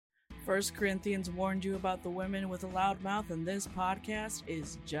1 Corinthians warned you about the women with a loud mouth, and this podcast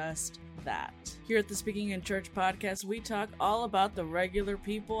is just that. Here at the Speaking in Church podcast, we talk all about the regular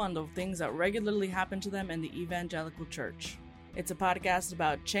people and the things that regularly happen to them in the evangelical church. It's a podcast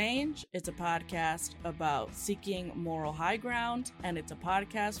about change, it's a podcast about seeking moral high ground, and it's a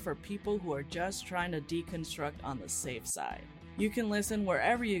podcast for people who are just trying to deconstruct on the safe side. You can listen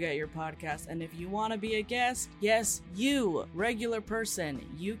wherever you get your podcast, and if you want to be a guest, yes, you, regular person,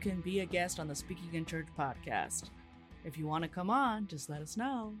 you can be a guest on the Speaking in Church podcast. If you want to come on, just let us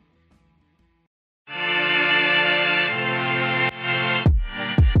know.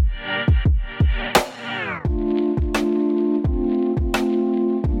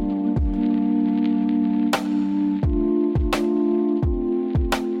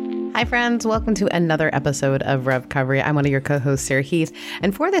 Hi, friends. Welcome to another episode of Recovery. I'm one of your co-hosts, Sarah Heath.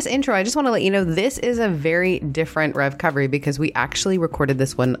 And for this intro, I just want to let you know this is a very different Recovery because we actually recorded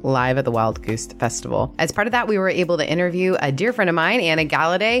this one live at the Wild Goose Festival. As part of that, we were able to interview a dear friend of mine, Anna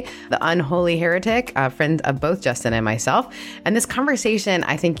Galloday, the unholy heretic, a friend of both Justin and myself. And this conversation,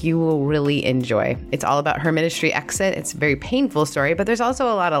 I think you will really enjoy. It's all about her ministry exit. It's a very painful story, but there's also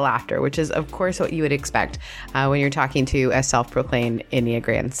a lot of laughter, which is, of course, what you would expect when you're talking to a self-proclaimed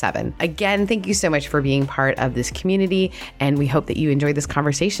Enneagram 7. Again, thank you so much for being part of this community, and we hope that you enjoy this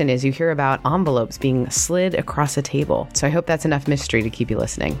conversation as you hear about envelopes being slid across a table. So I hope that's enough mystery to keep you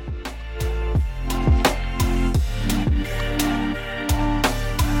listening.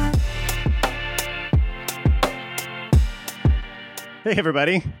 Hey,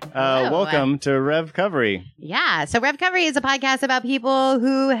 everybody. Welcome to Recovery. Yeah. So Recovery is a podcast about people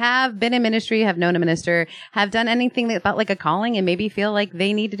who have been in ministry, have known a minister, have done anything that felt like a calling and maybe feel like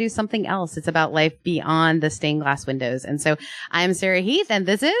they need to do something else. It's about life beyond the stained glass windows. And so I'm Sarah Heath, and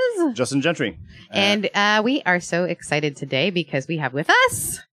this is Justin Gentry. And we are so excited today because we have with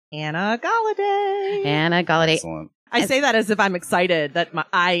us Anna Galloday. Anna Galloday. Excellent. I say that as if I'm excited that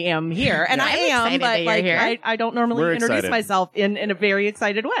I am here, and Yeah, I I'm am, but like here. I don't normally We're introduce excited. myself in a very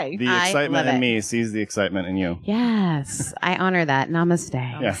excited way. The I excitement love in it. me sees the excitement in you. Yes, I honor that. Namaste.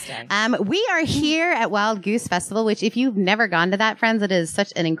 Yeah. We are here at Wild Goose Festival, which if you've never gone to that, friends, it is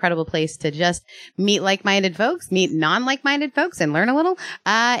such an incredible place to just meet like-minded folks, meet non-like-minded folks, and learn a little.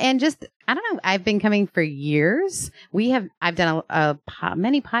 And just, I don't know, I've been coming for years. I've done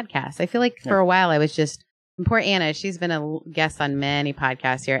many podcasts. I feel like for a while I was just, poor Anna, she's been a guest on many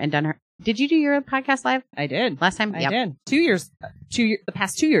podcasts here and done her. Did you do your podcast live I did last time? I did 2 years. The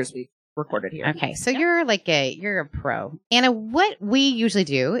past 2 years we've recorded here. Okay, so you're a pro. Anna, what we usually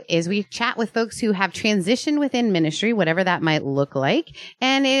do is we chat with folks who have transitioned within ministry, whatever that might look like,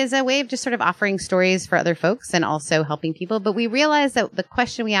 and it is a way of just sort of offering stories for other folks and also helping people. But we realized that the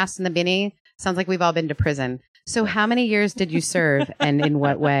question we asked in the beginning sounds like we've all been to prison. So how many years did you serve and in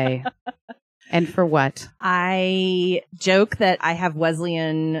what way? And for what? I joke that I have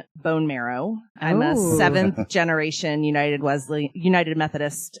Wesleyan bone marrow. I'm a Ooh. 7th generation United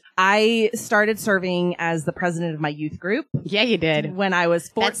Methodist. I started serving as the president of my youth group Yeah, you did. when I was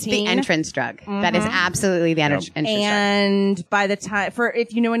 14. That's the entrance drug. That is Mhm. absolutely the entrance drug. And by the time,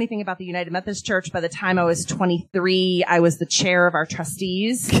 if you know anything about the United Methodist Church, by the time I was 23, I was the chair of our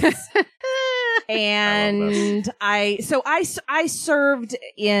trustees. And I served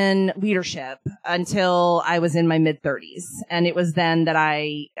in leadership until I was in my mid-30s. And it was then that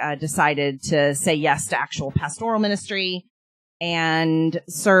I decided to say yes to actual pastoral ministry and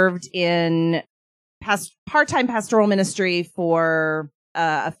served in part-time pastoral ministry for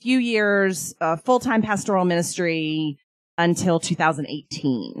a few years, full-time pastoral ministry until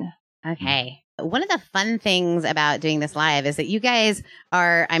 2018. Okay. One of the fun things about doing this live is that you guys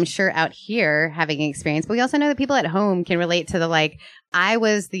are, I'm sure, out here having an experience, but we also know that people at home can relate to I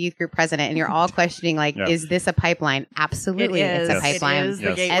was the youth group president, and you're all questioning, is this a pipeline? Absolutely, it's a pipeline. It is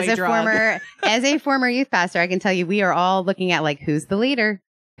the gateway As a former youth pastor, I can tell you, we are all looking at who's the leader?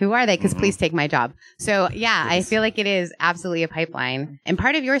 Who are they? Because please take my job. So yeah, I feel like it is absolutely a pipeline. And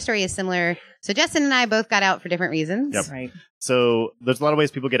part of your story is similar. So Justin and I both got out for different reasons. Yep. Right. So there's a lot of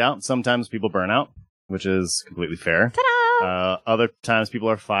ways people get out. Sometimes people burn out, which is completely fair. Ta-da! Other times people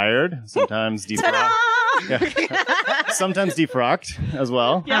are fired. Sometimes defrocked. Yeah. Sometimes defrocked as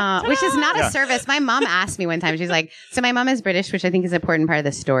well. Which is not a service. My mom asked me one time, she's like, so my mom is British, which I think is an important part of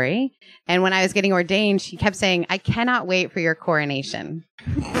the story. And when I was getting ordained, she kept saying, I cannot wait for your coronation.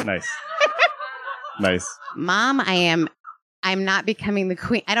 Nice. Nice. Mom, I'm not becoming the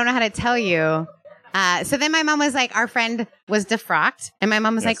queen. I don't know how to tell you. So then my mom was like, our friend was defrocked. And my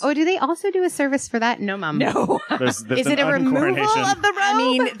mom was like, oh, do they also do a service for that? No, Mom. No. There's Is it a removal of the robe? I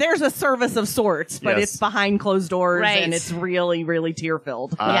mean, there's a service of sorts, but it's behind closed doors and it's really, really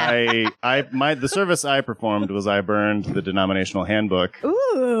tear-filled. The service I performed was I burned the denominational handbook.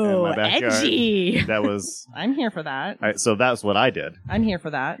 Ooh, in my backyard. edgy. That was... I'm here for that. So that's what I did. I'm here for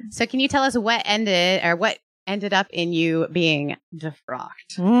that. So can you tell us what ended up in you being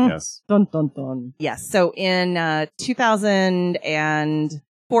defrocked? Yes. Dun, dun, dun. Yes. So in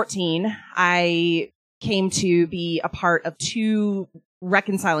 2014, I came to be a part of 2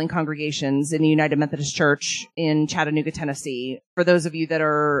 reconciling congregations in the United Methodist Church in Chattanooga, Tennessee. For those of you that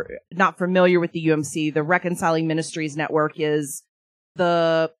are not familiar with the UMC, the Reconciling Ministries Network is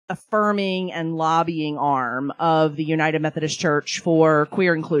the affirming and lobbying arm of the United Methodist Church for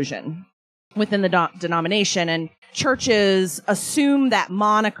queer inclusion within the denomination. And churches assume that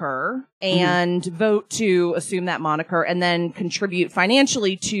moniker and vote to assume that moniker and then contribute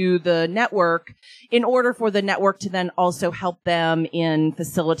financially to the network in order for the network to then also help them in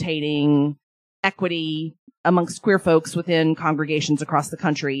facilitating equity amongst queer folks within congregations across the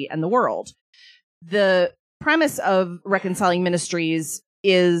country and the world. The premise of Reconciling Ministries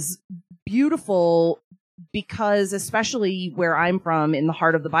is beautiful because, especially where I'm from in the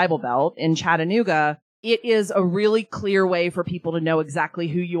heart of the Bible Belt in Chattanooga, it is a really clear way for people to know exactly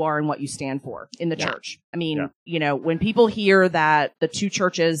who you are and what you stand for in the church. I mean, when people hear that the 2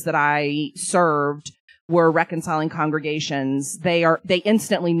 churches that I served were reconciling congregations, they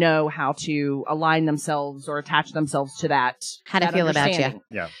instantly know how to align themselves or attach themselves to that. How to feel about you.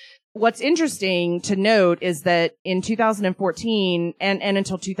 Yeah. What's interesting to note is that in 2014 and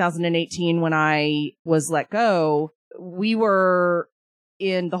until 2018, when I was let go, we were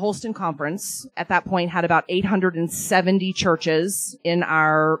in the Holston Conference. At that point, had about 870 churches in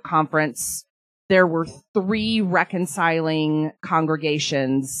our conference. There were 3 reconciling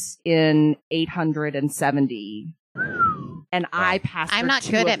congregations in 870. And I pastored I'm not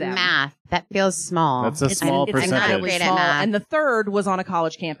 2 good of at them. math. That feels small. That's a small percentage. I'm not great at math. And the 3rd was on a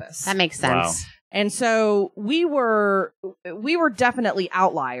college campus. That makes sense. Wow. And so we were definitely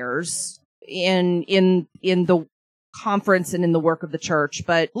outliers in the conference and in the work of the church.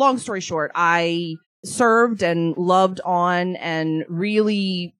 But long story short, I served and loved on and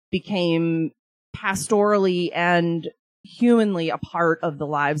really became pastorally and humanly a part of the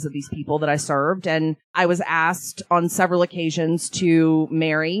lives of these people that I served. And I was asked on several occasions to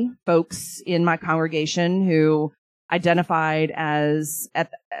marry folks in my congregation who identified as,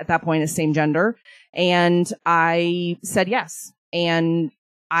 at that point, as same gender. And I said yes. And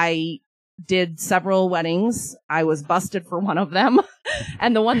I did several weddings. I was busted for one of them.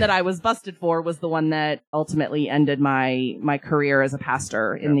 And the one that I was busted for was the one that ultimately ended my career as a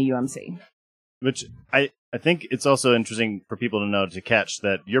pastor in the UMC. Which I think it's also interesting for people to know, to catch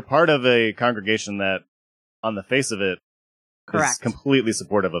that you're part of a congregation that, on the face of it, is completely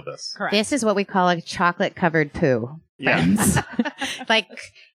supportive of this. Correct. This is what we call a chocolate-covered poo. Friends. Like,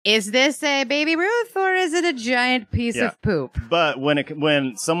 is this a baby Ruth or is it a giant piece of poop? But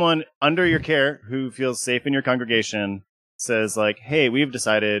when someone under your care who feels safe in your congregation says, like, hey, we've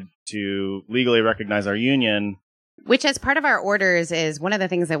decided to legally recognize our union. Which, as part of our orders, is one of the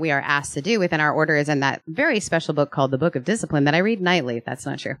things that we are asked to do within our orders in that very special book called the Book of Discipline that I read nightly. That's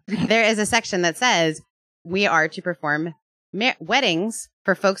not true. There is a section that says we are to perform weddings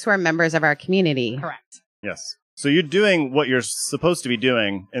for folks who are members of our community. Correct. Yes. So you're doing what you're supposed to be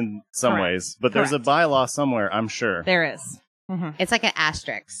doing in some ways, but there's a bylaw somewhere, I'm sure. There is. Mm-hmm. It's like an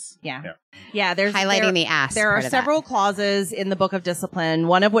asterisk. Yeah. There's highlighting the ass. There are several clauses in the Book of Discipline,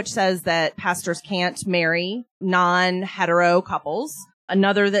 one of which says that pastors can't marry non-hetero couples.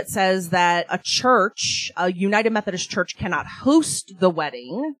 Another that says that a United Methodist Church cannot host the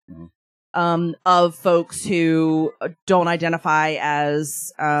wedding of folks who don't identify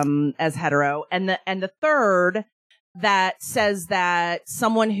as hetero. And the third that says that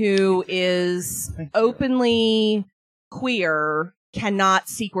someone who is openly queer cannot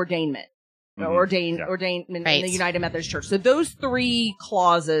seek ordainment. Ordainment in the United Methodist Church. So those 3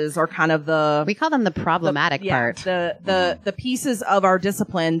 clauses are kind of we call them the problematic part. The pieces of our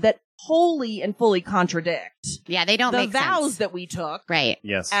discipline that wholly and fully contradict. Yeah, they don't make sense. The vows that we took. Right.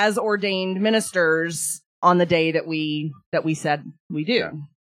 Yes. As ordained ministers on the day that we said we do. Yeah.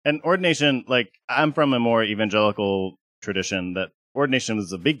 And ordination, like, I'm from a more evangelical tradition that ordination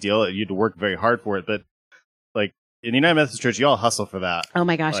was a big deal. You had to work very hard for it, but like in the United Methodist Church, you all hustle for that. Oh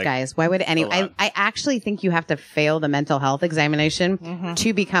my gosh, guys. Why would anyone? I actually think you have to fail the mental health examination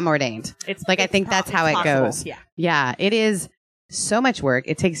to become ordained. I think that's how it goes. Yeah. Yeah. It is so much work.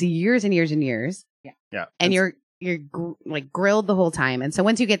 It takes years and years and years. Yeah. And you're like grilled the whole time. And so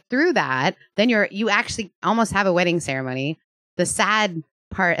once you get through that, then you actually almost have a wedding ceremony. The sad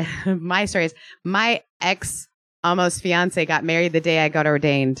part of my story is my ex almost fiance got married the day I got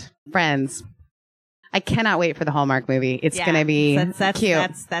ordained. Friends, I cannot wait for the Hallmark movie. It's going to be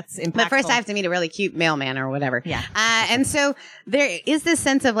cute. That's impactful. But first I have to meet a really cute mailman or whatever. Yeah. And so there is this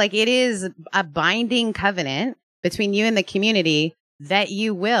sense of like, it is a binding covenant between you and the community that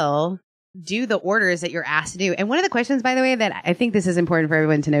you will do the orders that you're asked to do. And one of the questions, by the way, that I think this is important for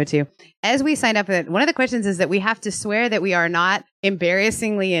everyone to know too, as we signed up for it, one of the questions is that we have to swear that we are not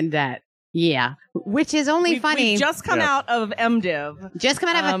embarrassingly in debt. Yeah. Which is only funny. We've just come out of MDiv. Just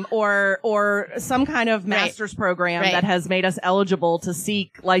come out of or some kind of master's program that has made us eligible to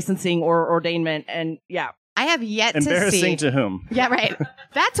seek licensing or ordainment. And I have yet to see. Embarrassing to whom? Yeah, right.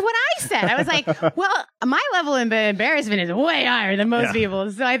 That's what I said. I was like, well, my level of embarrassment is way higher than most people.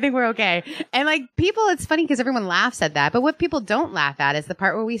 So I think we're okay. And like people, it's funny because everyone laughs at that. But what people don't laugh at is the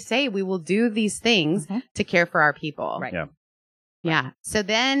part where we say we will do these things to care for our people. Right. Yeah. Yeah. So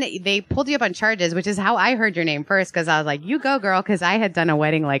then they pulled you up on charges, which is how I heard your name first, because I was like, you go, girl, because I had done a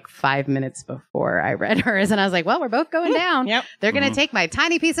wedding like 5 minutes before I read hers. And I was like, well, we're both going down. Yep. They're going to take my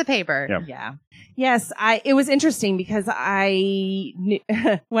tiny piece of paper. Yep. Yeah. Yes. It was interesting because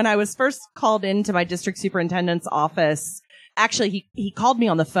when I was first called into my district superintendent's office, actually, he called me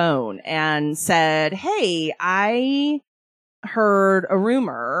on the phone and said, hey, I heard a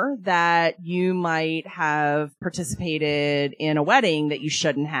rumor that you might have participated in a wedding that you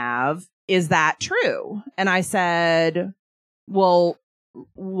shouldn't have. Is that true? And I said, well,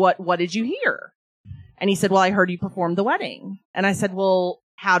 what did you hear? And he said, well, I heard you performed the wedding. And I said, well,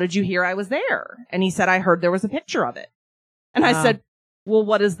 how did you hear I was there? And he said, I heard there was a picture of it. And I said, well,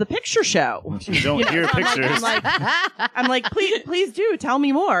 what does the picture show? You don't hear pictures. I'm like, please do tell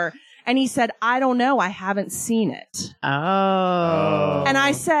me more. And he said, I don't know. I haven't seen it. Oh. And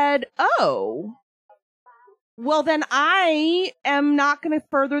I said, oh, well, then I am not going to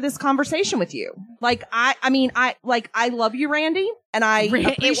further this conversation with you. Like, I love you, Randy. And I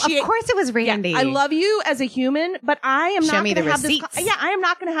appreciate. Of course it was Randy. Yeah, I love you as a human, but I am not going to have this. I am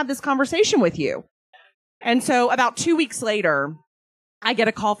not going to have this conversation with you. And so about 2 weeks later, I get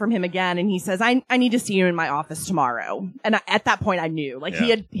a call from him again, and he says, I need to see you in my office tomorrow. And at that point, I knew. Like,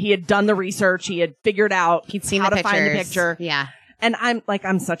 he had done the research. He had figured out He'd seen how the to find the picture. Yeah. And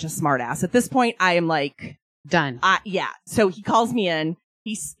I'm such a smart ass. At this point, I am like... Done. So he calls me in.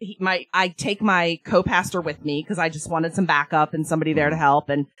 I take my co-pastor with me because I just wanted some backup and somebody there to help.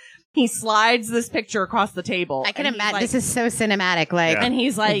 And he slides this picture across the table. I can imagine. This is so cinematic. Like, and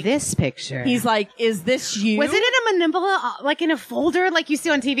he's like, this picture. He's like, is this you? Was it in a manipula, like in a folder, like you see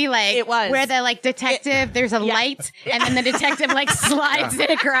on TV? Like, it was. Where the like detective, there's a light, and then the detective like slides it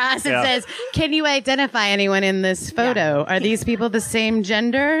across and says, "Can you identify anyone in this photo? Are these people the same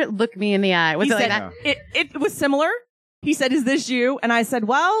gender? Look me in the eye." Was it like that? It was similar. He said, is this you? And I said,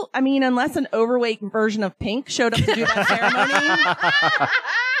 well, I mean, unless an overweight version of Pink showed up to do that ceremony,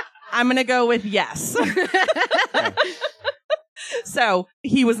 I'm going to go with yes. So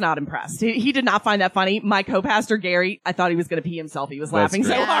he was not impressed. He did not find that funny. My co-pastor, Gary, I thought he was going to pee himself. He was laughing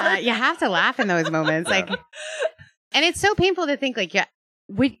so hard. You have to laugh in those moments. Like, and it's so painful to think like,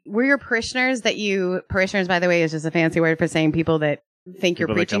 were your parishioners parishioners, by the way, is just a fancy word for saying people that think your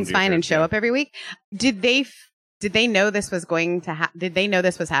preaching's fine and show up every week. Did they know this was going to did they know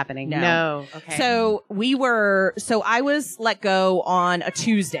this was happening? No. Okay. So I was let go on a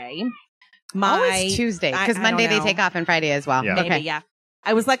Tuesday. Always Tuesday. Because Monday they take off and Friday as well. Yeah. Maybe, okay. Yeah.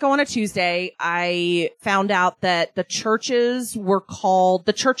 I was let go on a Tuesday. I found out that the church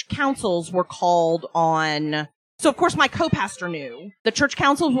councils were called on. So of course my co-pastor knew. The church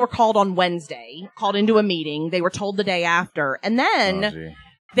councils were called on Wednesday, called into a meeting. They were told the day after. And then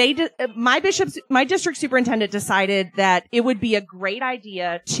my district superintendent decided that it would be a great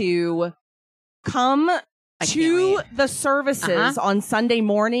idea to come to the services on Sunday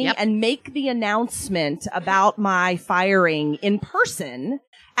morning and make the announcement about my firing in person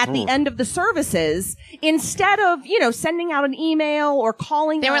at the end of the services instead of, sending out an email or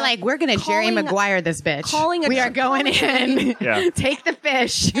calling. They were like, we're going to Jerry Maguire this bitch. We are going in. Take the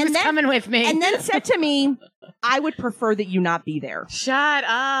fish. Who's coming with me? And then said to me, I would prefer that you not be there. Shut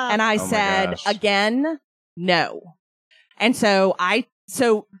up. And I said, again, no. And so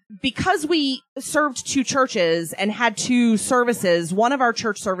because we served two churches and had two services, one of our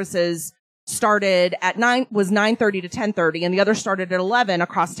church services started at 9:30 to 10:30, and the other started at 11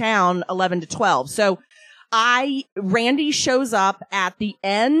 across town, 11 to 12. So Randy shows up at the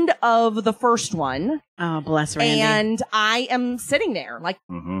end of the first one. Oh, bless Randy. And I am sitting there like,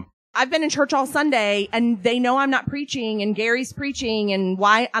 Mm-hmm. I've been in church all Sunday and they know I'm not preaching and Gary's preaching and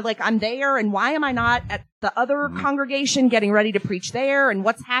I'm there and why am I not at the other congregation getting ready to preach there and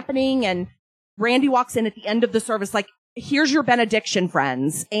what's happening? And Randy walks in at the end of the service like, here's your benediction,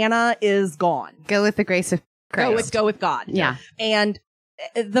 friends. Anna is gone. Go with the grace of Christ. Go with God. Yeah. And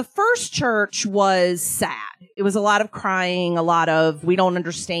the first church was sad. It was a lot of crying, a lot of we don't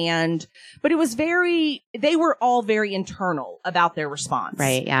understand, but it was they were all very internal about their response.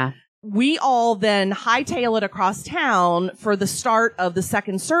 Right. Yeah. We all then hightail it across town for the start of the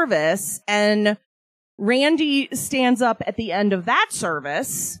second service. And Randy stands up at the end of that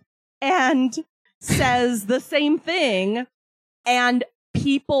service and says the same thing. And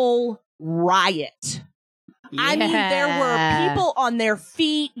people riot. Yeah. I mean, there were people on their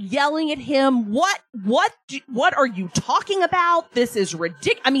feet yelling at him. What are you talking about? This is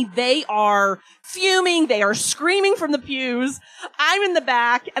ridiculous. I mean, they are fuming. They are screaming from the pews. I'm in the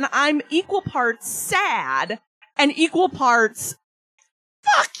back and I'm equal parts sad and equal parts,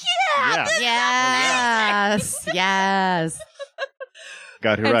 fuck yeah. Yes. Yes.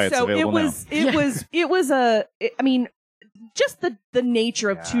 God who And writes so available it was just the nature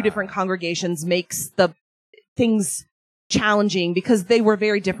of two different congregations makes the things challenging because they were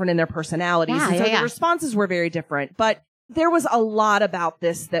very different in their personalities. And so the responses were very different. But there was a lot about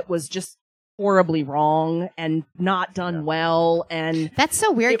this that was just horribly wrong and not done well. And that's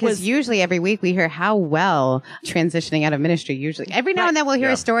so weird because usually every week we hear how well transitioning out of ministry. Usually every now and then we'll hear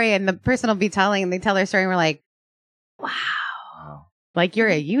a story and the person will be telling and they tell their story and we're like, wow. Like you're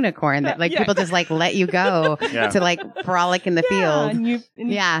a unicorn that people just like let you go to like frolic in the field. And you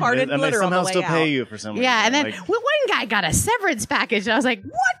farted and glitter they somehow on the way still out. pay you for some reason. Yeah, and then one guy got a severance package. And I was like,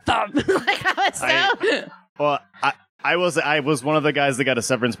 "What the?" Like I was so. I was one of the guys that got a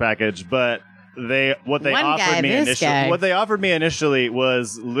severance package, but what they offered me initially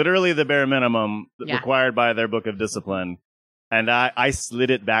was literally the bare minimum required by their book of discipline, and I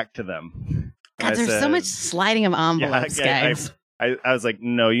slid it back to them. God, there's so much sliding of envelopes, guys. I was like,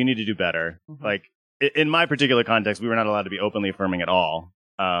 no, you need to do better. Like, in my particular context, we were not allowed to be openly affirming at all.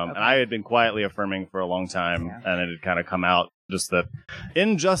 And I had been quietly affirming for a long time, and it had kind of come out just that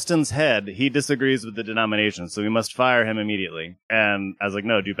in Justin's head, he disagrees with the denomination, so we must fire him immediately. And I was like,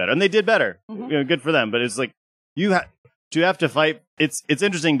 no, do better. And they did better. Good for them. But it's like, you have to fight. It's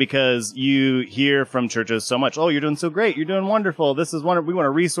interesting because you hear from churches so much. Oh, you're doing so great. You're doing wonderful. This is wonderful. We want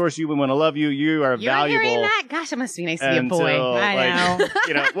to resource you. We want to love you. You are valuable. You're hearing that? Gosh, it must be nice to be a boy. I know.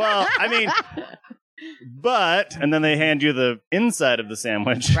 Well, I mean, and then they hand you the inside of the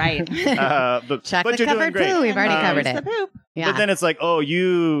sandwich. Right. But Chocolate you're doing covered great. poo. We've already covered it. The poop. Yeah. But then it's like, oh,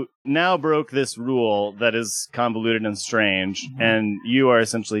 you now broke this rule that is convoluted and strange, and you are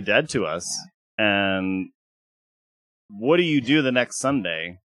essentially dead to us. And what do you do the next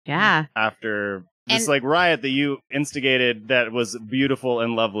Sunday? Yeah. After this riot that you instigated that was beautiful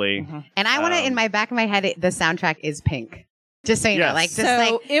and lovely. And I want to, in my back of my head, the soundtrack is pink. Just so you know,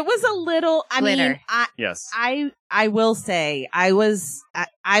 it was a little, glitter. I will say, I was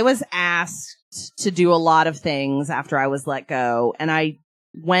asked to do a lot of things after I was let go, and I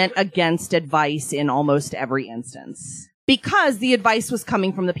went against advice in almost every instance. Because the advice was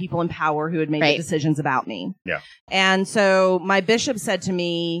coming from the people in power who had made the decisions about me. Yeah. And so my bishop said to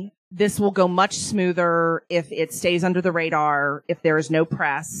me, this will go much smoother if it stays under the radar, if there is no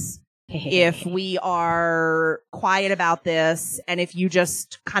press, if we are quiet about this, and if you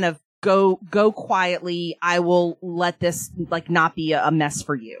just kind of go quietly, I will let this not be a mess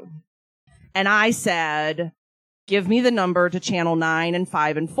for you. And I said, give me the number to channel 9 and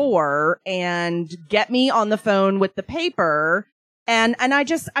 5 and 4 and get me on the phone with the paper. And I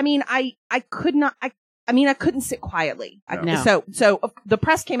couldn't sit quietly. No. So the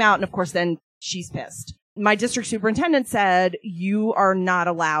press came out and of course then she's pissed. My district superintendent said, you are not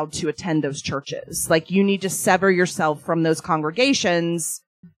allowed to attend those churches. Like you need to sever yourself from those congregations.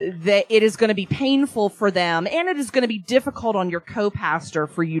 That it is going to be painful for them and it is going to be difficult on your co-pastor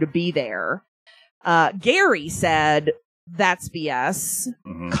for you to be there. Gary said, that's BS.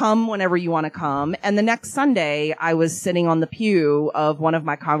 Come whenever you want to come. And the next Sunday, I was sitting on the pew of one of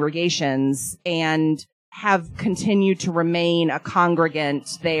my congregations and have continued to remain a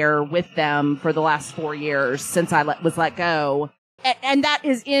congregant there with them for the last 4 years since I was let go. And that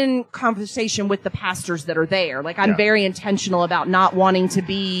is in conversation with the pastors that are there. Like, I'm very intentional about not wanting to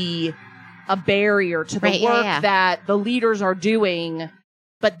be a barrier to the work that the leaders are doing.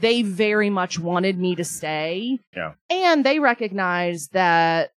 But they very much wanted me to stay. Yeah. And they recognized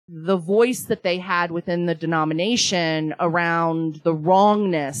that the voice that they had within the denomination around the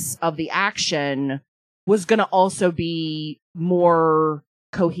wrongness of the action was going to also be more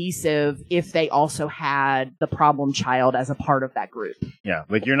cohesive if they also had the problem child as a part of that group. Yeah,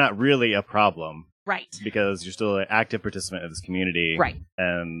 like you're not really a problem. Right. Because you're still an active participant of this community. Right.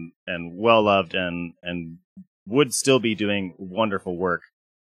 And well loved and would still be doing wonderful work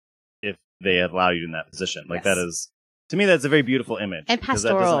if they had allowed you in that position. Like that is, to me, that's a very beautiful image. And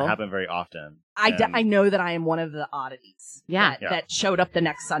pastoral. Because that doesn't happen very often. I know that I am one of the oddities. Yeah. That showed up the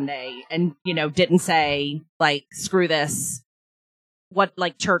next Sunday and, didn't say, like, screw this. What,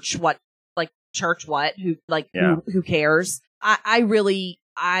 like, church what? Who cares?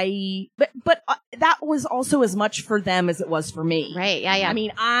 But that was also as much for them as it was for me. Right. Yeah. I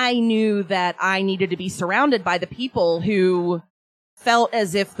mean, I knew that I needed to be surrounded by the people who felt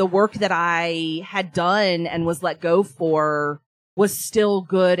as if the work that I had done and was let go for was still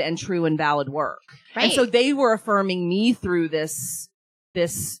good and true and valid work. Right. And so they were affirming me through this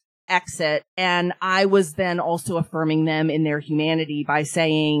exit. And I was then also affirming them in their humanity by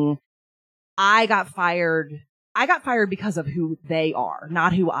saying, I got fired because of who they are,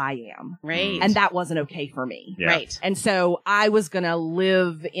 not who I am. Right. And that wasn't okay for me. Yeah. Right. And so I was going to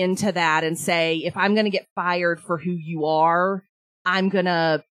live into that and say, if I'm going to get fired for who you are, I'm going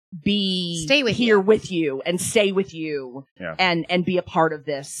to stay with here you. with you and stay with you and be a part of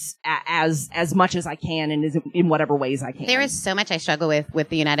this as much as I can and in whatever ways I can. There is so much I struggle with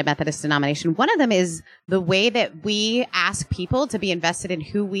the United Methodist denomination. One of them is the way that we ask people to be invested in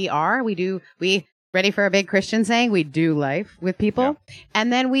who we are. We ready for a big Christian saying, we do life with people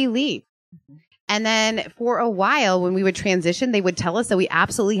and then we leave. And then for a while when we would transition, they would tell us that we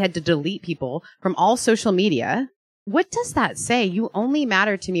absolutely had to delete people from all social media. What does that say? You only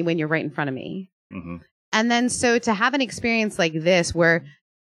matter to me when you're right in front of me. Mm-hmm. And then so to have an experience like this where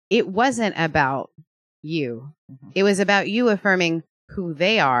it wasn't about you, it was about you affirming who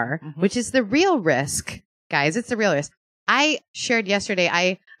they are, which is the real risk, guys. It's the real risk. I shared yesterday,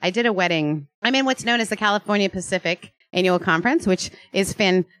 I did a wedding. I'm in what's known as the California Pacific Annual Conference, which is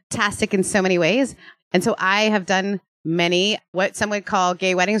fantastic in so many ways. And so I have done many, what some would call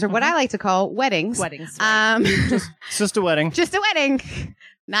gay weddings, or what I like to call weddings. Weddings. Right. Just a wedding. Just a wedding.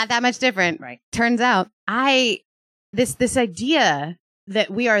 Not that much different. Right. Turns out this idea that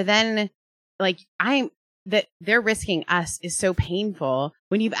we are then that they're risking us is so painful.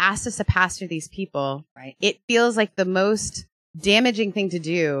 When you've asked us to pastor these people, right, it feels like the most damaging thing to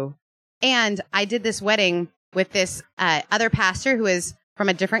do. And I did this wedding with this other pastor who is from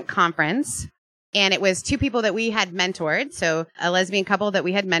a different conference. And it was two people that we had mentored. So a lesbian couple that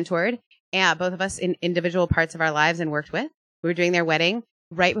we had mentored, and both of us in individual parts of our lives and worked with. We were doing their wedding.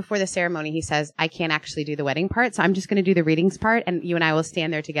 Right before the ceremony, he says, I can't actually do the wedding part. So I'm just going to do the readings part. And you and I will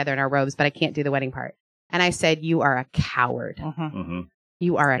stand there together in our robes, but I can't do the wedding part. And I said, you are a coward. Mm-hmm.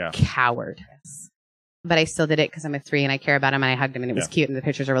 You are a coward. Yes. But I still did it because I'm a 3 and I care about him and I hugged him and it was cute and the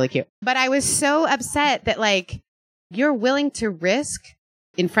pictures are really cute. But I was so upset that you're willing to risk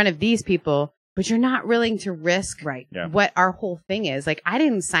in front of these people, but you're not willing to risk what our whole thing is. I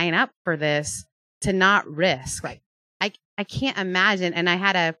didn't sign up for this to not risk. Right. I can't imagine. And I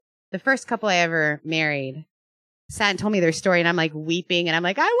had the first couple I ever married sat and told me their story and I'm weeping and I'm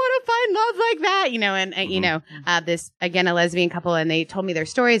I want to find love like that, and this, again, a lesbian couple, and they told me their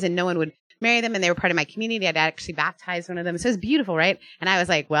stories and no one would marry them and they were part of my community. I'd actually baptized one of them. So it was beautiful, right? And I was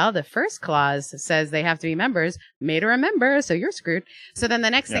well, the first clause says they have to be members, made her a member, so you're screwed. So then the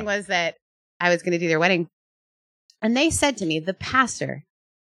next thing was that I was going to do their wedding. And they said to me, the pastor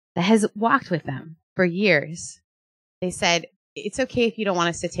that has walked with them for years, they said, it's okay if you don't want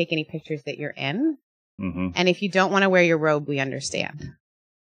us to take any pictures that you're in. Mm-hmm. And if you don't want to wear your robe, we understand.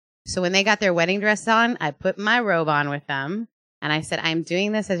 So when they got their wedding dress on, I put my robe on with them. And I said, I'm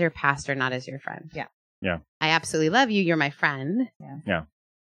doing this as your pastor, not as your friend. Yeah. Yeah. I absolutely love you. You're my friend. Yeah.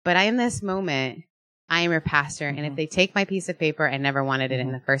 But in this moment, I am your pastor. And if they take my piece of paper, I never wanted it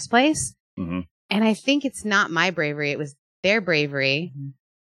in the first place. Mm-hmm. And I think it's not my bravery. It was their bravery. Mm-hmm.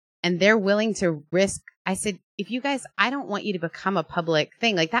 And they're willing to risk. I said, if you guys, I don't want you to become a public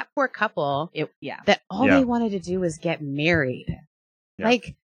thing. That poor couple, that all they wanted to do was get married. Yeah.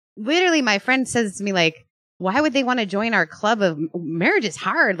 Literally, my friend says to me, why would they want to join our club of marriage is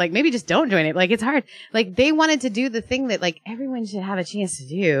hard? Maybe just don't join it. It's hard. They wanted to do the thing that everyone should have a chance to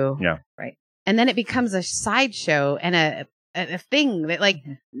do. Yeah. Right. And then it becomes a sideshow and a thing that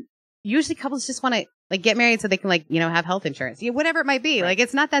usually couples just want to get married so they can have health insurance, whatever it might be. Right.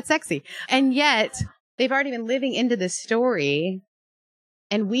 It's not that sexy. And yet they've already been living into this story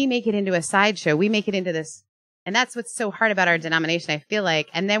and we make it into a sideshow. We make it into this. And that's what's so hard about our denomination, I feel like.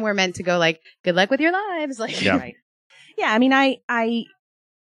 And then we're meant to go like, good luck with your lives. Like, Yeah. Right. Yeah. I mean,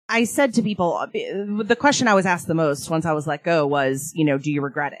 I said to people, the question I was asked the most once I was let go was, do you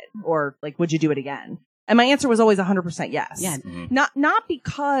regret it? Or like, would you do it again? And my answer was always 100% yes. Yeah. Mm-hmm. Not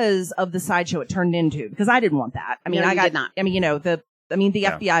because of the sideshow it turned into, because I didn't want that. I mean, No, I you got, did not. I mean, the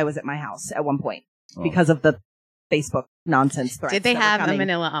Yeah. FBI was at my house at one point Oh. because of the Facebook nonsense threats. Did they that were have a coming.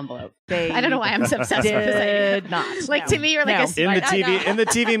 manila envelope? They I don't know why I'm so obsessed with this. did not. Like, No. to me, you're like No. In the TV, in the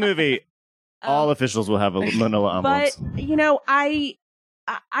TV movie, all officials will have manila envelopes. But,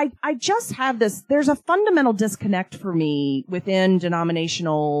 I just have this, there's a fundamental disconnect for me within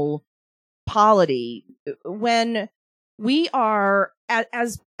denominational polity when we are,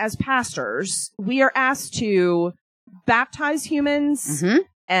 as pastors, we are asked to baptize humans Mhm.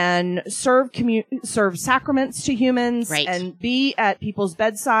 and serve sacraments to humans Right. and be at people's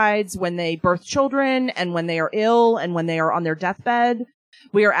bedsides when they birth children and when they are ill and when they are on their deathbed.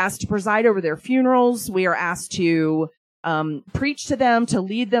 We are asked to preside over their funerals. We are asked to preach to them, to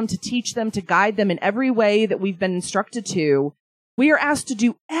lead them, to teach them, to guide them in every way that we've been instructed to. We are asked to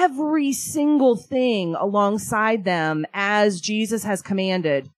do every single thing alongside them as Jesus has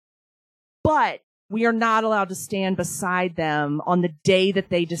commanded. But we are not allowed to stand beside them on the day that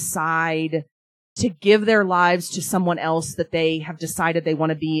they decide to give their lives to someone else that they have decided they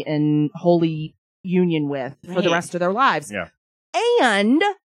want to be in holy union with for the Right. rest of their lives. Yeah. And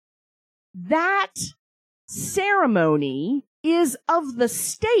that ceremony is of the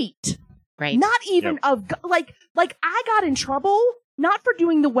state, Right. not even Yep. of, like I got in trouble, not for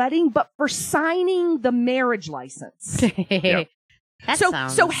doing the wedding, but for signing the marriage license. Yeah. That So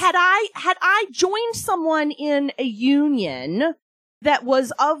sounds... had I joined someone in a union that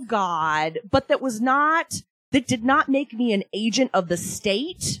was of God, but that did not make me an agent of the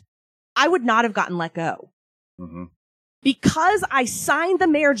state, I would not have gotten let go. Mm-hmm. Because I signed the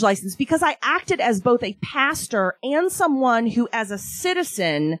marriage license, because I acted as both a pastor and someone who, as a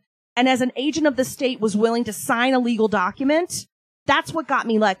citizen and as an agent of the state, was willing to sign a legal document, that's what got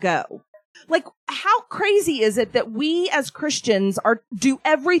me let go. Like, how crazy is it that we as Christians do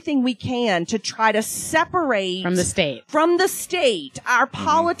everything we can to try to separate from the state, our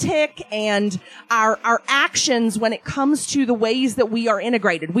politic and our actions when it comes to the ways that we are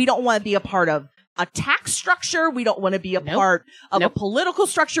integrated. We don't want to be a part of a tax structure. We don't want to be a part of a political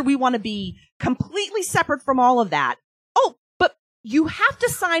structure. We want to be completely separate from all of that. Oh, but you have to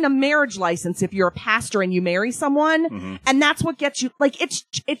sign a marriage license if you're a pastor and you marry someone. Mm-hmm. And that's what gets you, like, it's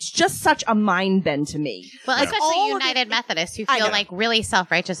just such a mind bend to me. Well, Like, especially all of United Methodists who I feel know. like really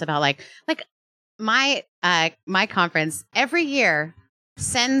self-righteous about like my conference every year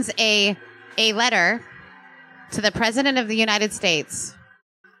sends a letter to the President of the United States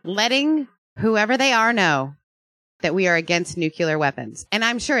letting whoever they are know that we are against nuclear weapons. And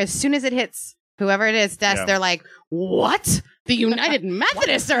I'm sure as soon as it hits whoever it is desk, Yeah. they're like, what? The United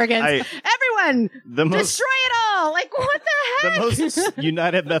Methodists are against everyone. Destroy it all. Like, what the heck? The most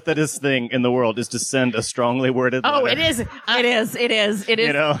United Methodist thing in the world is to send a strongly worded letter. Oh, it is. It is.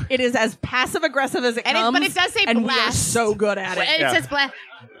 You know? It is as passive aggressive as it And comes. but it does say and we are blessed. so good at it. It Yeah. says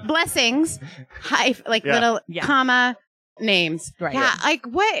blessings, Yeah. little Yeah. comma names. Right. Yeah, like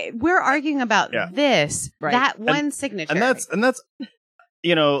what we're arguing about Yeah. this, Right. that one signature. And that's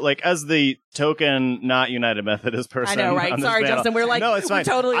like as the token not United Methodist person. I know, right? on this Sorry, panel- Justin. We're like, no, it's we're fine.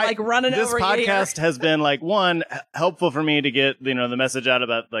 totally like running This over you here. podcast has been like one helpful for me to get the message out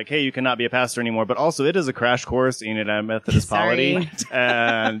about like, hey, you cannot be a pastor anymore, but also it is a crash course in United Methodist Sorry. polity,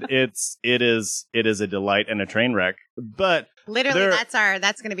 and it is a delight and a train wreck. But literally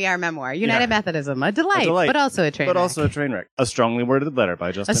that's going to be our memoir. United Yeah. Methodism, a delight, delight, but also a train. but wreck. also a train wreck. A strongly worded letter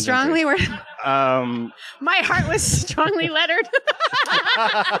by Justin. a strongly worded. Um, My heart was strongly lettered.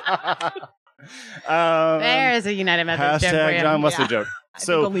 There is a United Methodist joke for hashtag you. John Wesley Yeah. joke. think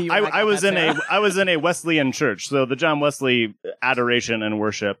So only you and I I got was that, in Sarah. I was in a Wesleyan church. So the John Wesley adoration and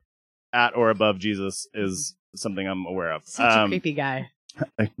worship at or above Jesus is something I'm aware of. Such a creepy guy.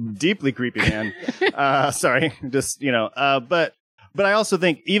 Deeply creepy, man. Sorry, just but I also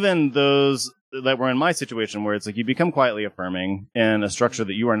think even those that were in my situation where it's like you become quietly affirming in a structure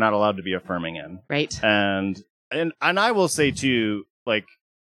that you are not allowed to be affirming in, Right. and I will say too, like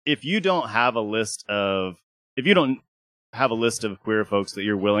if you don't have a list of queer folks that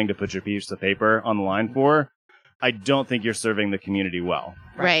you're willing to put your piece of paper on the line for, I don't think you're serving the community well.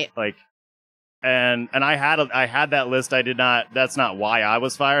 Right. Like, and I had that list. I did not. That's not why I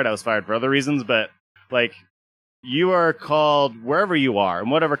was fired. I was fired for other reasons. But like, you are called wherever you are, in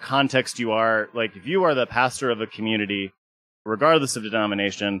whatever context you are. Like, if you are the pastor of a community, regardless of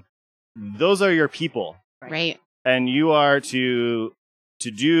denomination, those are your people. Right. And you are to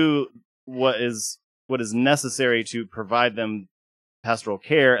do what is necessary to provide them pastoral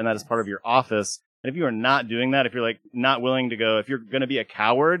care, and that is part of your office. And if you are not doing that, if you're like not willing to go, if you're going to be a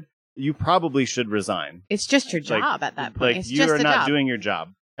coward, you probably should resign. It's just your job at that point. Like it's you just are a not job. doing your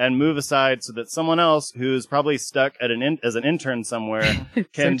job, and move aside so that someone else who's probably stuck at as an intern somewhere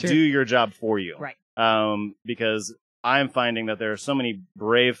can do your job for you. Right. Because I'm finding that there are so many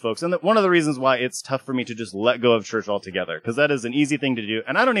brave folks, and one of the reasons why it's tough for me to just let go of church altogether, because that is an easy thing to do,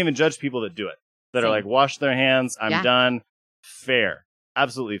 and I don't even judge people that do it, that are like, wash their hands, I'm done. Fair.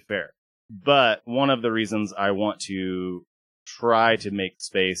 Absolutely fair. But one of the reasons I want to try to make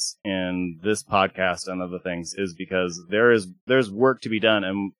space in this podcast and other things is because there's work to be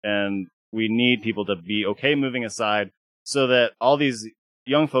done, and we need people to be okay moving aside so that all these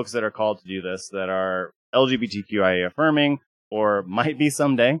young folks that are called to do this, that are LGBTQIA affirming, or might be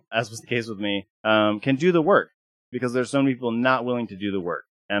someday, as was the case with me, can do the work, because there's so many people not willing to do the work.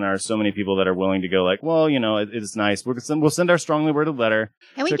 And are so many people that are willing to go like, well, you know, it's nice. We'll send our strongly worded letter.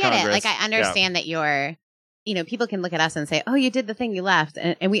 And we to get Congress. it. Like, I understand that you're, you know, people can look at us and say, oh, you did the thing, you left.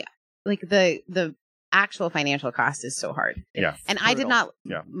 And we, like, the actual financial cost is so hard. Yeah. And I did not,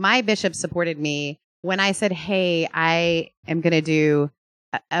 my bishop supported me when I said, hey, I am going to do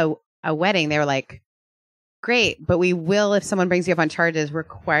a wedding. They were like, great, but we will, if someone brings you up on charges,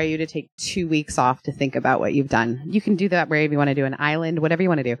 require you to take 2 weeks off to think about what you've done. You can do that wherever you want to do, an island, whatever you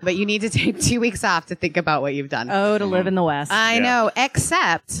want to do. But you need to take 2 weeks off to think about what you've done. Oh, to live in the West. I know,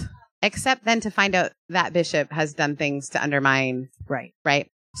 except then to find out that bishop has done things to undermine. Right.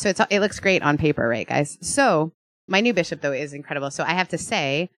 So it looks great on paper, right, guys? So my new bishop, though, is incredible. So I have to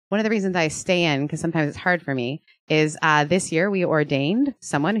say, one of the reasons I stay in, because sometimes it's hard for me, is this year we ordained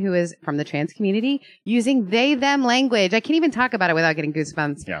someone who is from the trans community using they, them language. I can't even talk about it without getting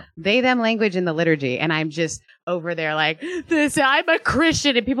goosebumps. Yeah. They, them language in the liturgy. And I'm just over there like, I'm a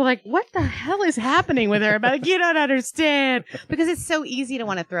Christian. And people are like, what the hell is happening with her? But like, you don't understand. Because it's so easy to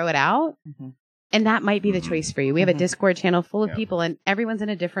want to throw it out. Mm-hmm. And that might be the choice for you. We have a Discord channel full of people, and everyone's in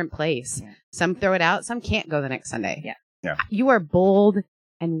a different place. Yeah. Some throw it out. Some can't go the next Sunday. Yeah. You are bold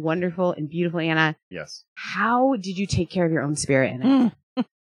and wonderful and beautiful, Anna. Yes. How did you take care of your own spirit in it?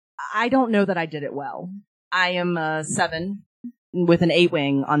 I don't know that I did it well. I am a 7 with an 8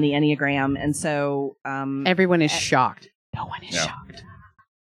 wing on the Enneagram, and so everyone is shocked. No one is shocked.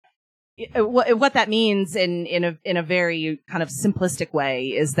 What that means in a very kind of simplistic way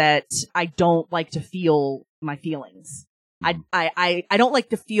is that I don't like to feel my feelings. I don't like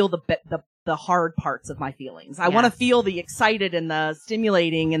to feel the hard parts of my feelings. I want to feel the excited and the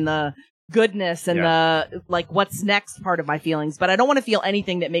stimulating and the goodness and the like what's next part of my feelings, but I don't want to feel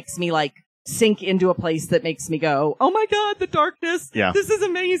anything that makes me like sink into a place that makes me go, oh my God, the darkness. Yeah. This is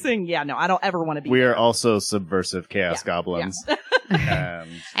amazing. Yeah, no, I don't ever want to be. We are also subversive chaos goblins. Yeah.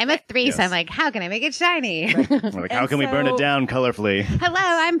 I'm a 3, so I'm like, how can I make it shiny? Right. Like, how can we burn it down colorfully? Hello,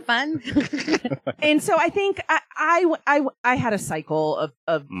 I'm fun. And so I think I had a cycle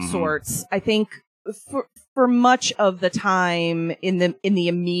of sorts. I think for much of the time in the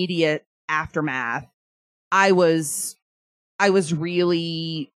immediate aftermath, I was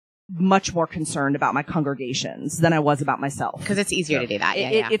really much more concerned about my congregations than I was about myself. Because it's easier to do that.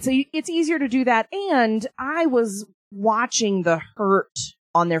 It's easier to do that. And I was watching the hurt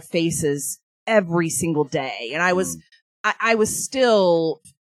on their faces every single day. And I was still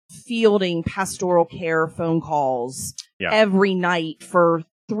fielding pastoral care phone calls every night for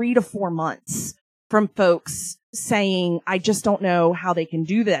 3 to 4 months from folks saying, I just don't know how they can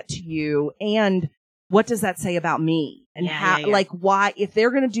do that to you. And what does that say about me? And like, why, if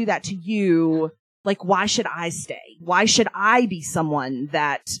they're going to do that to you, like, why should I stay? Why should I be someone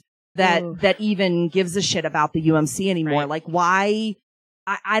that even gives a shit about the UMC anymore? Right. Like, why,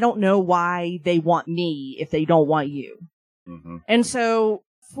 I don't know why they want me if they don't want you. Mm-hmm. And so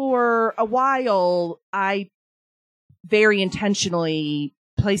for a while, I very intentionally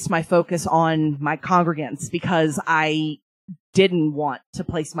placed my focus on my congregants because I didn't want to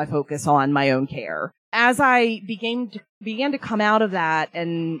place my focus on my own care. As I began to come out of that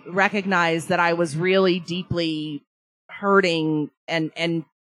and recognize that I was really deeply hurting and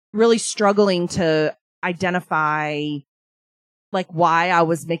really struggling to identify like why I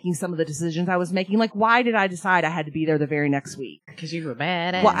was making some of the decisions I was making, like why did I decide I had to be there the very next week? Because you were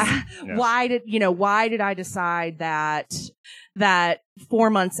badass. Why did I decide that 4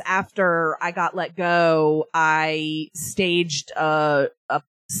 months after I got let go, I staged a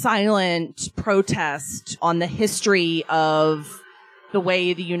silent protest on the history of the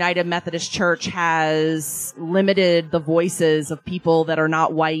way the United Methodist Church has limited the voices of people that are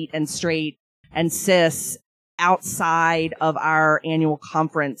not white and straight and cis outside of our annual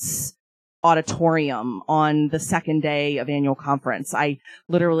conference auditorium on the second day of annual conference. I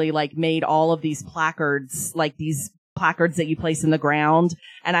literally made all of these placards, these placards that you place in the ground,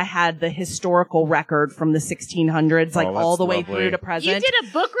 and I had the historical record from the 1600s, all the way through to present. You did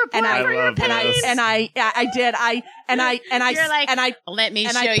a book report for your page, I did. You're like, let me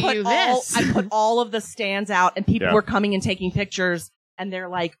show you this. I put all of the stands out, and people were coming and taking pictures, and they're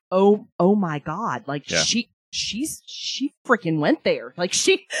like, "Oh my God!" She freaking went there.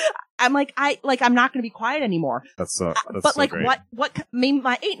 I'm not going to be quiet anymore. That's so great.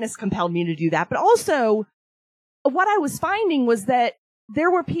 My eightness compelled me to do that, but also, what I was finding was that there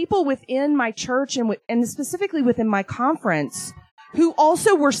were people within my church and specifically within my conference who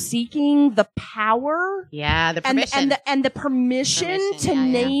also were seeking the power, the permission, and the permission to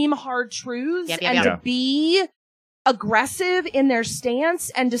name hard truths and to be aggressive in their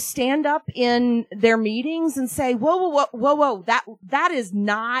stance and to stand up in their meetings and say, whoa, that is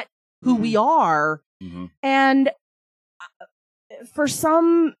not who we are. Mm-hmm. And for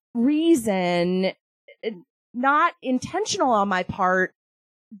some reason, not intentional on my part,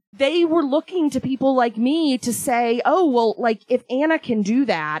 they were looking to people like me to say, if Anna can do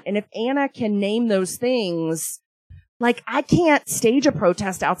that, and if Anna can name those things, I can't stage a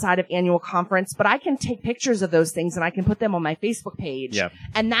protest outside of annual conference, but I can take pictures of those things and I can put them on my Facebook page. Yeah.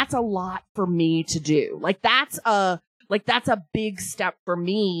 And that's a lot for me to do. That's a big step for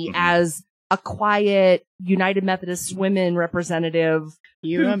me as a quiet United Methodist Women representative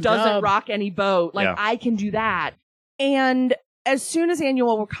who doesn't rock any boat. I can do that. And as soon as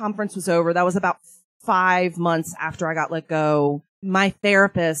annual conference was over, that was about 5 months after I got let go, my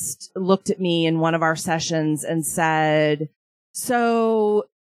therapist looked at me in one of our sessions and said, "So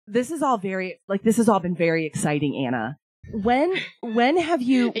this has all been very exciting, Anna. When have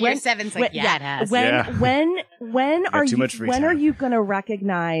you, your seven's it has. When are you going to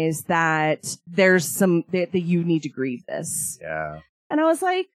recognize that there's that you need to grieve this?" Yeah. And I was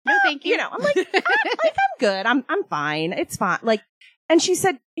like, "No, thank you." I'm like, I'm good. I'm fine. It's fine. And she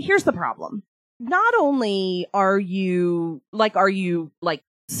said, "Here's the problem. Not only are you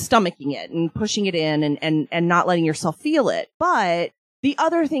stomaching it and pushing it in and not letting yourself feel it, but the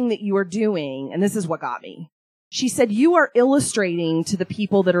other thing that you are doing," and this is what got me. She said, "You are illustrating to the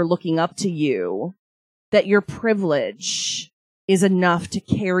people that are looking up to you that your privilege is enough to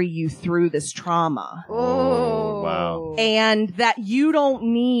carry you through this trauma." Oh, wow. And that you don't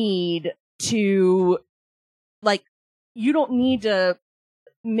need to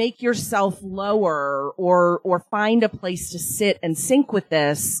make yourself lower or find a place to sit and sink with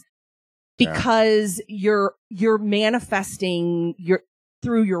this because you're manifesting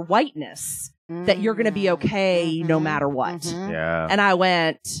through your whiteness that you're going to be okay no matter what. Yeah. And I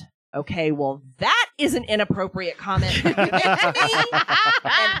went, okay, well, that is an inappropriate comment to me. And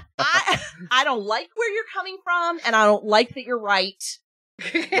I don't like where you're coming from, and I don't like that you're right.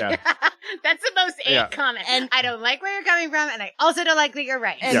 Yeah. That's the most comment. And I don't like where you're coming from, and I also don't like that you're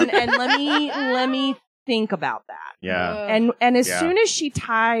right. And let me think about that. Yeah. And as soon as she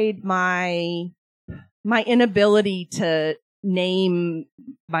tied my inability to name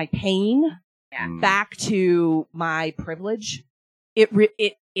my pain back to my privilege,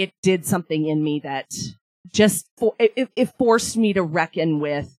 it did something in me that just it forced me to reckon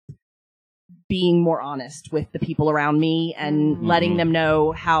with being more honest with the people around me and letting them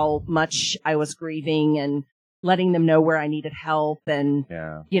know how much I was grieving and letting them know where I needed help and,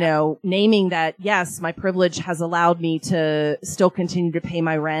 naming that, yes, my privilege has allowed me to still continue to pay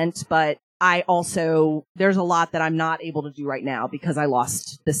my rent, but there's a lot that I'm not able to do right now because I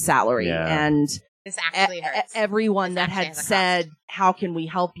lost this salary. Yeah. And this actually hurts. Everyone that had said, "How can we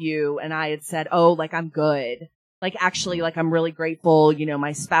help you?" And I had said, "Oh, I'm good. I'm really grateful.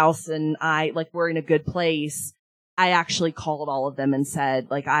 My spouse and I, we're in a good place." I actually called all of them and said,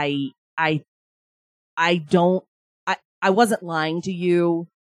 I wasn't lying to you,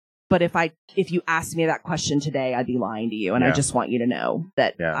 but if you asked me that question today, I'd be lying to you. And I just want you to know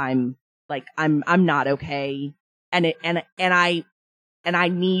that I'm not okay. And I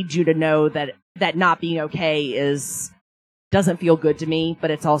need you to know that not being okay doesn't feel good to me,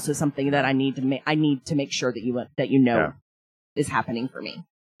 but it's also something that I need to make sure that you know is happening for me.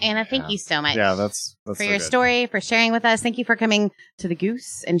 Anna, thank you so much. Yeah, that's for your story, for sharing with us. Thank you for coming to the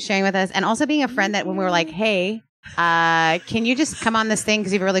Goose and sharing with us, and also being a friend that when we were like, "Hey, can you just come on this thing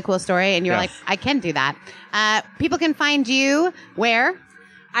because you have a really cool story?" And you were like, "I can do that." People can find you where?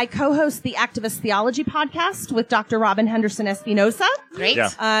 I co-host the Activist Theology podcast with Dr. Robin Henderson Espinosa. Great.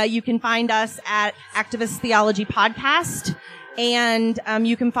 You can find us at Activist Theology Podcast. And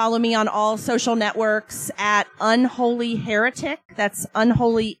you can follow me on all social networks at Unholy Heretic. That's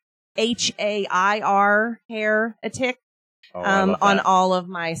Unholy HAIR Heretic on all of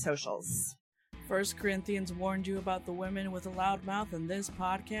my socials. 1 Corinthians warned you about the women with a loud mouth, and this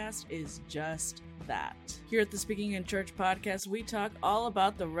podcast is just that. Here at the Speaking in Church podcast, we talk all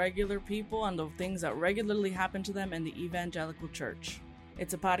about the regular people and the things that regularly happen to them in the evangelical church.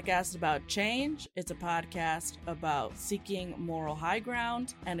 It's a podcast about change, it's a podcast about seeking moral high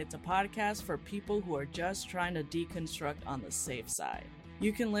ground, and it's a podcast for people who are just trying to deconstruct on the safe side.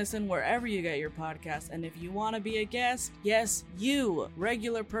 You can listen wherever you get your podcast, and if you want to be a guest, yes, you,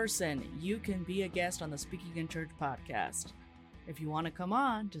 regular person, you can be a guest on the Speaking in Church podcast. If you want to come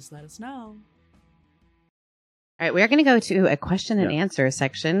on, just let us know. All right, we are going to go to a question and answer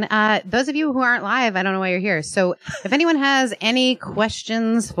section. Those of you who aren't live, I don't know why you're here. So if anyone has any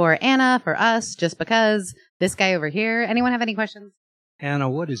questions for Anna, for us, just because this guy over here, anyone have any questions? Anna,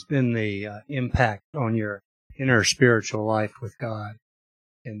 what has been the impact on your inner spiritual life with God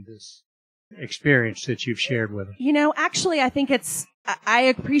in this experience that you've shared with us? You know, actually, I think I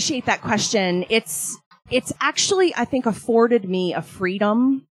appreciate that question. It's actually, I think, afforded me a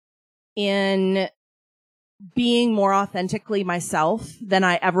freedom in being more authentically myself than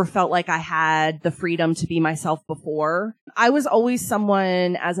I ever felt like I had the freedom to be myself before. I was always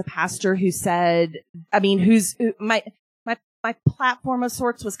someone as a pastor who said, my platform of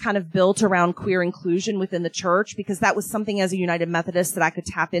sorts was kind of built around queer inclusion within the church because that was something as a United Methodist that I could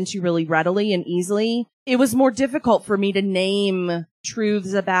tap into really readily and easily. It was more difficult for me to name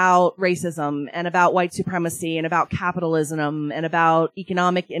truths about racism and about white supremacy and about capitalism and about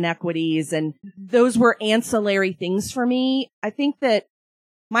economic inequities. And those were ancillary things for me. I think that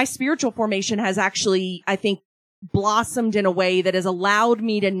my spiritual formation has actually, blossomed in a way that has allowed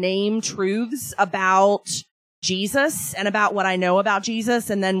me to name truths about Jesus and about what I know about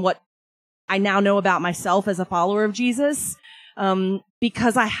Jesus and then what I now know about myself as a follower of Jesus,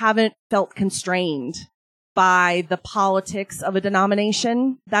 because I haven't felt constrained by the politics of a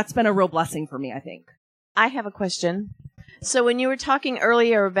denomination. That's been a real blessing for me, I think. I have a question. So when you were talking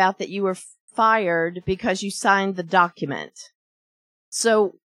earlier about that you were fired because you signed the document.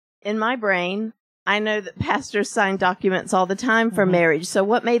 So in my brain, I know that pastors sign documents all the time for marriage. So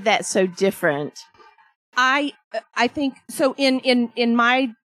what made that so different? I think so in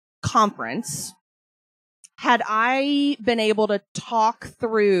my conference, had I been able to talk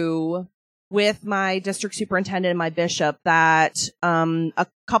through with my district superintendent and my bishop that a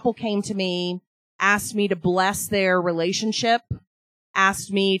couple came to me, asked me to bless their relationship,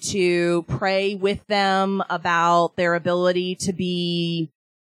 asked me to pray with them about their ability to be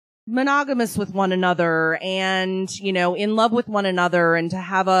monogamous with one another and, in love with one another and to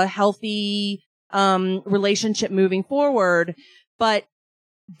have a healthy relationship moving forward, but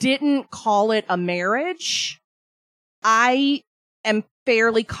didn't call it a marriage, I am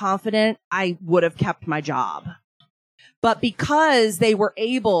fairly confident I would have kept my job. But because they were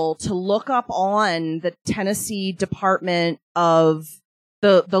able to look up on the Tennessee Department of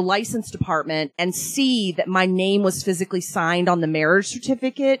the license department and see that my name was physically signed on the marriage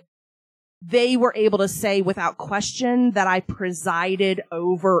certificate, they were able to say without question that I presided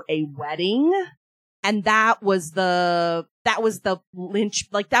over a wedding. And that was the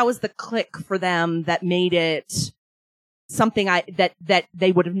click for them that made it something that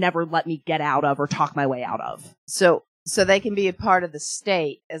they would have never let me get out of or talk my way out of. So they can be a part of the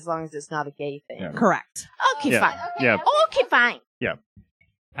state as long as it's not a gay thing. Yeah. Correct. Okay, fine. Yeah. Okay, fine. Yeah.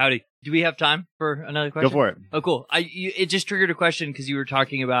 Howdy. Do we have time for another question? Go for it. Oh, cool. It just triggered a question because you were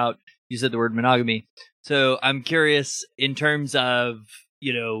talking about, you said the word monogamy. So I'm curious in terms of,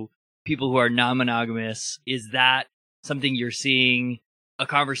 people who are non-monogamous, is that something you're seeing a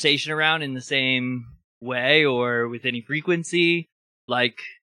conversation around in the same way or with any frequency, like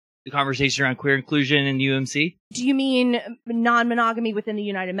the conversation around queer inclusion in UMC? Do you mean non-monogamy within the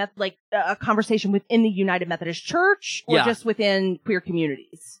United Methodist, like a conversation within the United Methodist Church or just within queer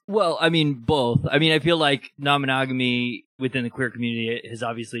communities? Well, I mean, both. I mean, I feel like non-monogamy within the queer community has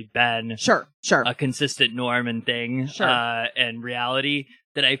obviously been sure a consistent norm and thing, and reality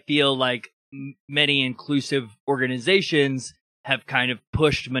that I feel like many inclusive organizations have kind of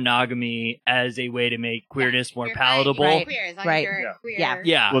pushed monogamy as a way to make queerness more palatable. Right.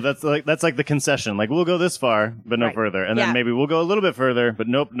 Yeah. Well, that's like the concession. Like, we'll go this far, but no further. And then maybe we'll go a little bit further, but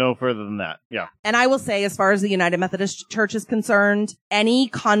nope, no further than that. Yeah. And I will say, as far as the United Methodist Church is concerned, any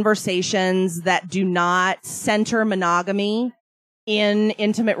conversations that do not center monogamy in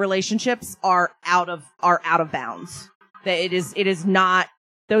intimate relationships are out of bounds. That it is not,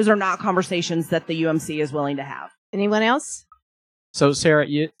 those are not conversations that the UMC is willing to have. Anyone else? So, Sarah,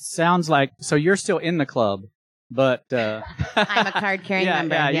 it sounds like you're still in the club, but I'm a card-carrying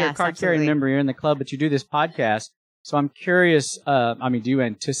member. Yeah, you're a card-carrying member. You're in the club, but you do this podcast. So I'm curious. Do you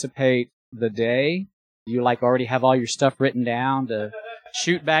anticipate the day? Do you already have all your stuff written down to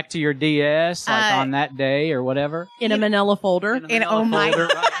shoot back to your DS on that day or whatever? In a manila folder.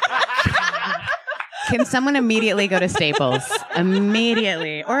 Can someone immediately go to Staples?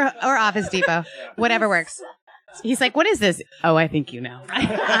 Immediately. Or Office Depot. Whatever works. He's like, what is this? Oh, I think you know.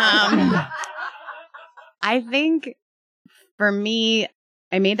 I think for me,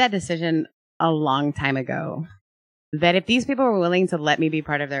 I made that decision a long time ago that if these people were willing to let me be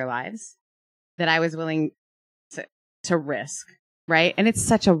part of their lives, that I was willing to risk, right? And it's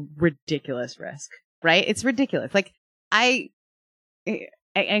such a ridiculous risk, right? It's ridiculous.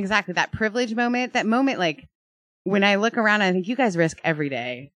 Exactly that privilege moment, when I look around, I think you guys risk every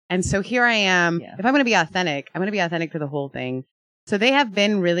day. And so here I am. Yeah. If I'm going to be authentic, I'm going to be authentic to the whole thing. So they have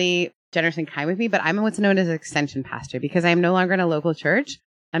been really generous and kind with me, but I'm what's known as an extension pastor because I am no longer in a local church.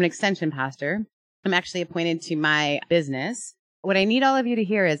 I'm an extension pastor. I'm actually appointed to my business. What I need all of you to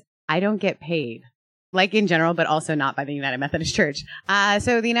hear is I don't get paid, in general, but also not by the United Methodist Church.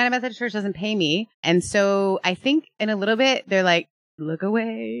 So the United Methodist Church doesn't pay me. And so I think in a little bit, they're like, look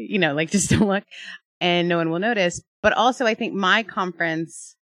away, just don't look and no one will notice. But also I think my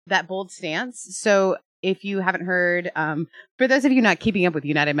conference, that bold stance. So if you haven't heard, for those of you not keeping up with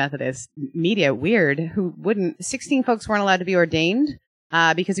United Methodist media, weird, who wouldn't, 16 folks weren't allowed to be ordained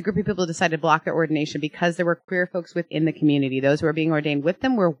because a group of people decided to block their ordination because there were queer folks within the community. Those who were being ordained with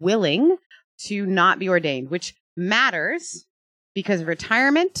them were willing to not be ordained, which matters because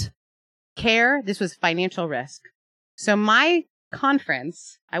retirement, care, this was financial risk. So my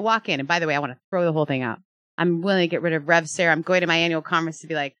conference, I walk in, and by the way, I want to throw the whole thing out. I'm willing to get rid of Rev Sarah. I'm going to my annual conference to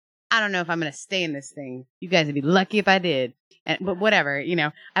be like, I don't know if I'm going to stay in this thing. You guys would be lucky if I did. But whatever,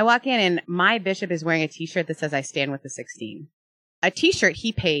 I walk in and my bishop is wearing a t-shirt that says I stand with the 16. A t-shirt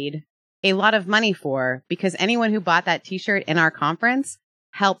he paid a lot of money for because anyone who bought that t-shirt in our conference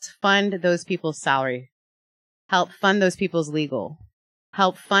helped fund those people's salary, helped fund those people's legal,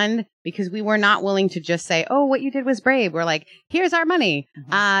 helped fund because we were not willing to just say, oh, what you did was brave. We're like, here's our money.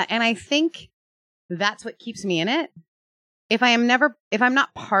 Mm-hmm. And I think that's what keeps me in it. If I'm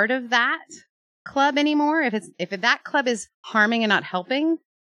not part of that club anymore, if that club is harming and not helping,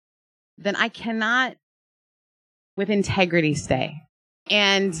 then I cannot with integrity stay.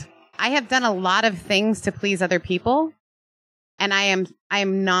 And I have done a lot of things to please other people, and I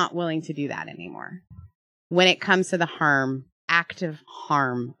am not willing to do that anymore. When it comes to the active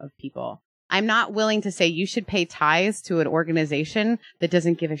harm of people, I'm not willing to say you should pay tithes to an organization that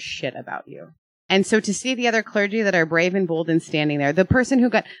doesn't give a shit about you. And so to see the other clergy that are brave and bold and standing there, the person who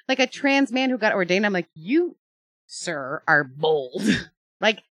got, a trans man who got ordained, I'm like, you, sir, are bold.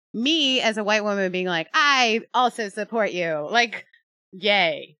 Me as a white woman being like, I also support you.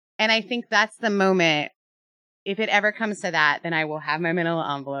 Yay. And I think that's the moment. If it ever comes to that, then I will have my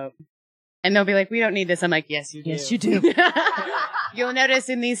manila envelope. And they'll be like, we don't need this. I'm like, yes, you do. Yes, you do. You'll notice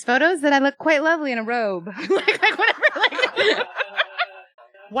in these photos that I look quite lovely in a robe. Whatever.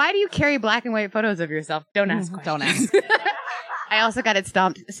 Why do you carry black and white photos of yourself? Don't ask questions. Don't ask. I also got it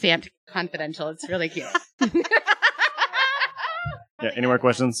stamped confidential. It's really cute. Yeah. Any more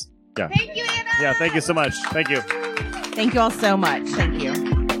questions? Yeah. Thank you, Anna. Yeah. Thank you so much. Thank you. Thank you all so much. Thank you.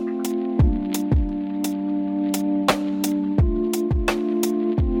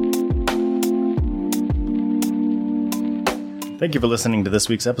 Thank you for listening to this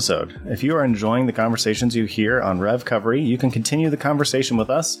week's episode. If you are enjoying the conversations you hear on Rev Covery, you can continue the conversation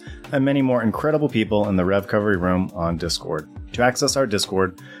with us and many more incredible people in the Rev Covery room on Discord. To access our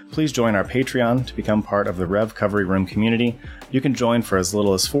Discord, please join our Patreon to become part of the Rev Covery room community. You can join for as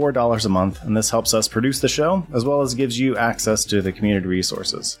little as $4 a month, and this helps us produce the show, as well as gives you access to the community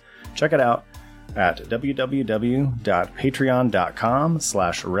resources. Check it out at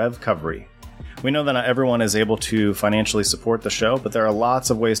www.patreon.com/RevCovery. We know that not everyone is able to financially support the show, but there are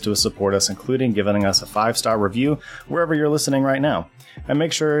lots of ways to support us, including giving us a 5-star review wherever you're listening right now. And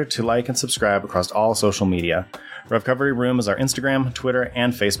make sure to like and subscribe across all social media. Rev Covery Room is our Instagram, Twitter,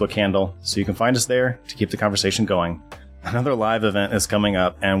 and Facebook handle, so you can find us there to keep the conversation going. Another live event is coming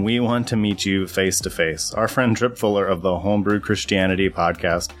up, and we want to meet you face to face. Our friend Trip Fuller of the Homebrewed Christianity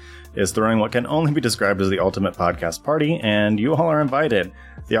podcast is throwing what can only be described as the ultimate podcast party, and you all are invited.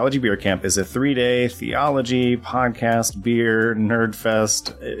 Theology Beer Camp is a 3-day theology, podcast, beer, nerd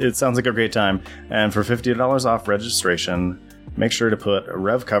fest. It sounds like a great time. And for $50 off registration, make sure to put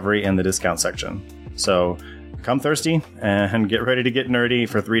Rev Covery in the discount section. So come thirsty and get ready to get nerdy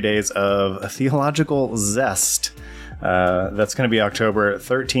for 3 days of theological zest. That's going to be October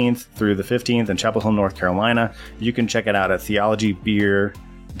 13th through the 15th in Chapel Hill, North Carolina. You can check it out at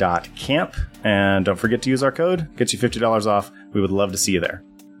theologybeer.camp. And don't forget to use our code. Gets you $50 off. We would love to see you there.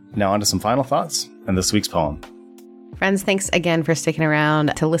 Now on to some final thoughts and this week's poem. Friends, thanks again for sticking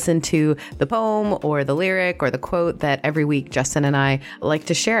around to listen to the poem or the lyric or the quote that every week Justin and I like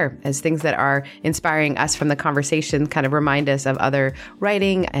to share as things that are inspiring us from the conversation, kind of remind us of other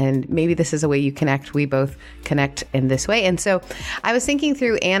writing. And maybe this is a way you connect. We both connect in this way. And so I was thinking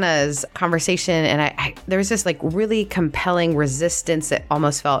through Anna's conversation, and there was this like really compelling resistance that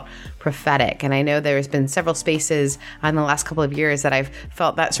almost felt prophetic. And I know there's been several spaces in the last couple of years that I've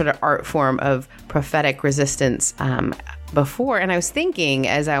felt that sort of art form of prophetic resistance before. And I was thinking,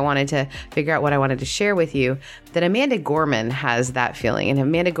 as I wanted to figure out what I wanted to share with you, that Amanda Gorman has that feeling. And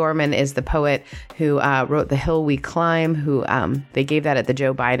Amanda Gorman is the poet who wrote The Hill We Climb, who they gave that at the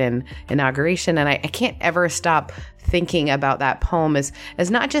Joe Biden inauguration. And I can't ever stop thinking about that poem as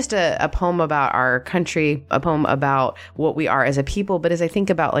not just a poem about our country, a poem about what we are as a people, but as I think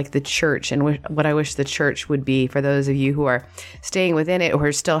about like the church and what I wish the church would be for those of you who are staying within it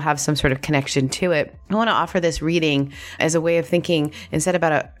or still have some sort of connection to it. I want to offer this reading as a way of thinking instead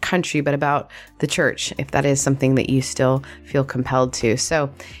about a country, but about the church, if that is something that you still feel compelled to.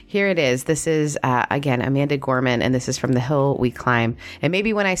 So here it is. This is, again, Amanda Gorman, and this is from The Hill We Climb. And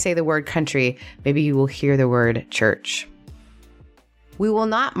maybe when I say the word country, maybe you will hear the word church. We will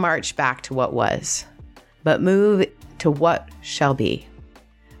not march back to what was, but move to what shall be.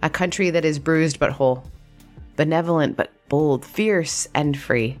 A country that is bruised but whole, benevolent but bold, fierce and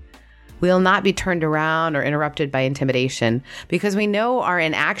free. We will not be turned around or interrupted by intimidation, because we know our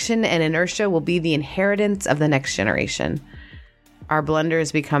inaction and inertia will be the inheritance of the next generation. Our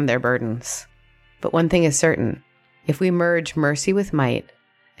blunders become their burdens. But one thing is certain: if we merge mercy with might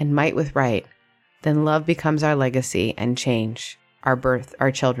and might with right, then love becomes our legacy and change,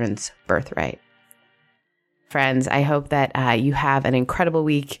 our children's birthright. Friends, I hope that you have an incredible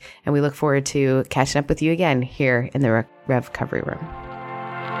week, and we look forward to catching up with you again here in the Rev Recovery Room.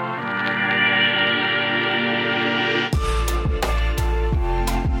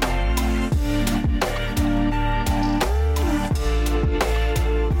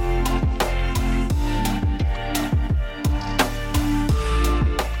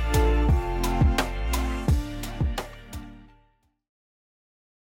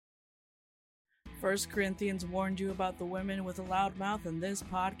 First Corinthians warned you about the women with a loud mouth, and this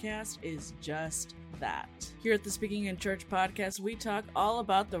podcast is just that. Here at the Speaking in Church podcast, we talk all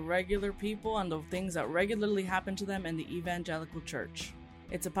about the regular people and the things that regularly happen to them in the evangelical church.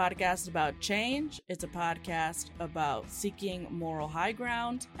 It's a podcast about change, it's a podcast about seeking moral high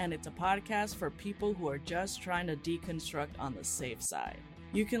ground, and it's a podcast for people who are just trying to deconstruct on the safe side.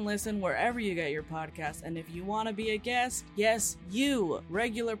 You can listen wherever you get your podcast, and if you want to be a guest, yes, you,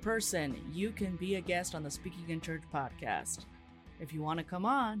 regular person, you can be a guest on the Speaking in Church podcast. If you want to come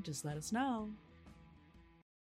on, just let us know.